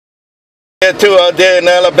Here too out there in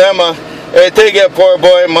Alabama. Hey, take care, poor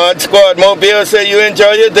boy, ModSquad Mobile. Say you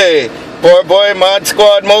enjoy your day. Poor boy,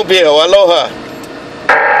 ModSquad Mobile. Aloha.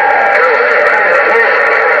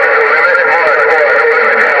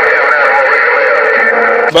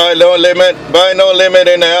 Buy no limit. Buy no limit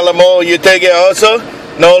in the Alamo. You take it also.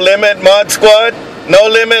 No limit, ModSquad. No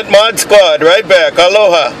limit, ModSquad. Right back.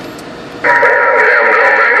 Aloha.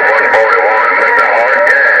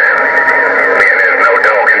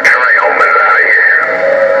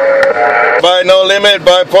 Buy no limit,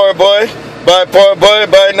 buy poor boy, buy poor boy,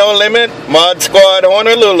 buy no limit, ModSquad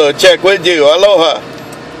Honolulu, check with you, aloha.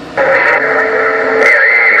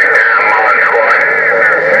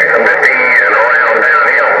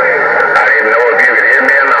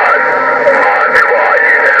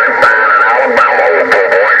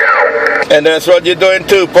 And that's what you're doing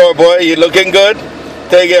too, poor boy, you looking good?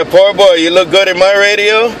 Take it, poor boy, you look good in my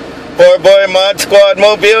radio? Poor boy, ModSquad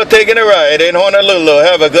Mobile taking a ride in Honolulu.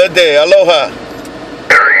 Have a good day. Aloha.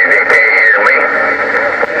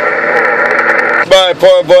 Bye,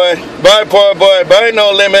 poor boy. Bye, poor boy. Bye,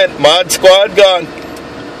 no limit. ModSquad gone.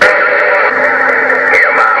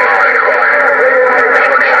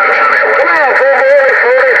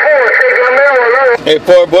 Hey,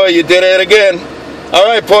 poor boy, you did it again. All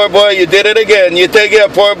right, poor boy, you did it again. You take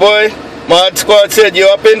it, poor boy. ModSquad said you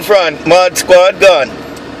up in front. ModSquad gone.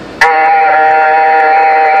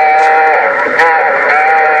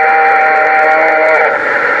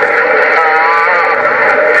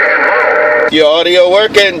 Your audio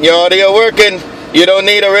working, your audio working. You don't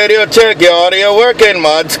need a radio check, your audio working.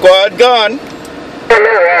 ModSquad gone.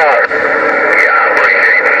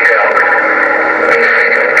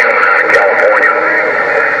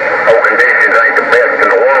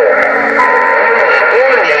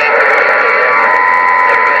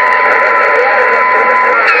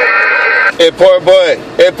 Hey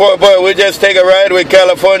poor boy, we just take a ride with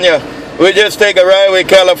California. We just take a ride with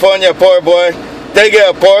California, poor boy. Take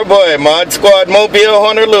care, poor boy. ModSquad Mobile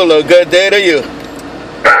Honolulu. Good day to you.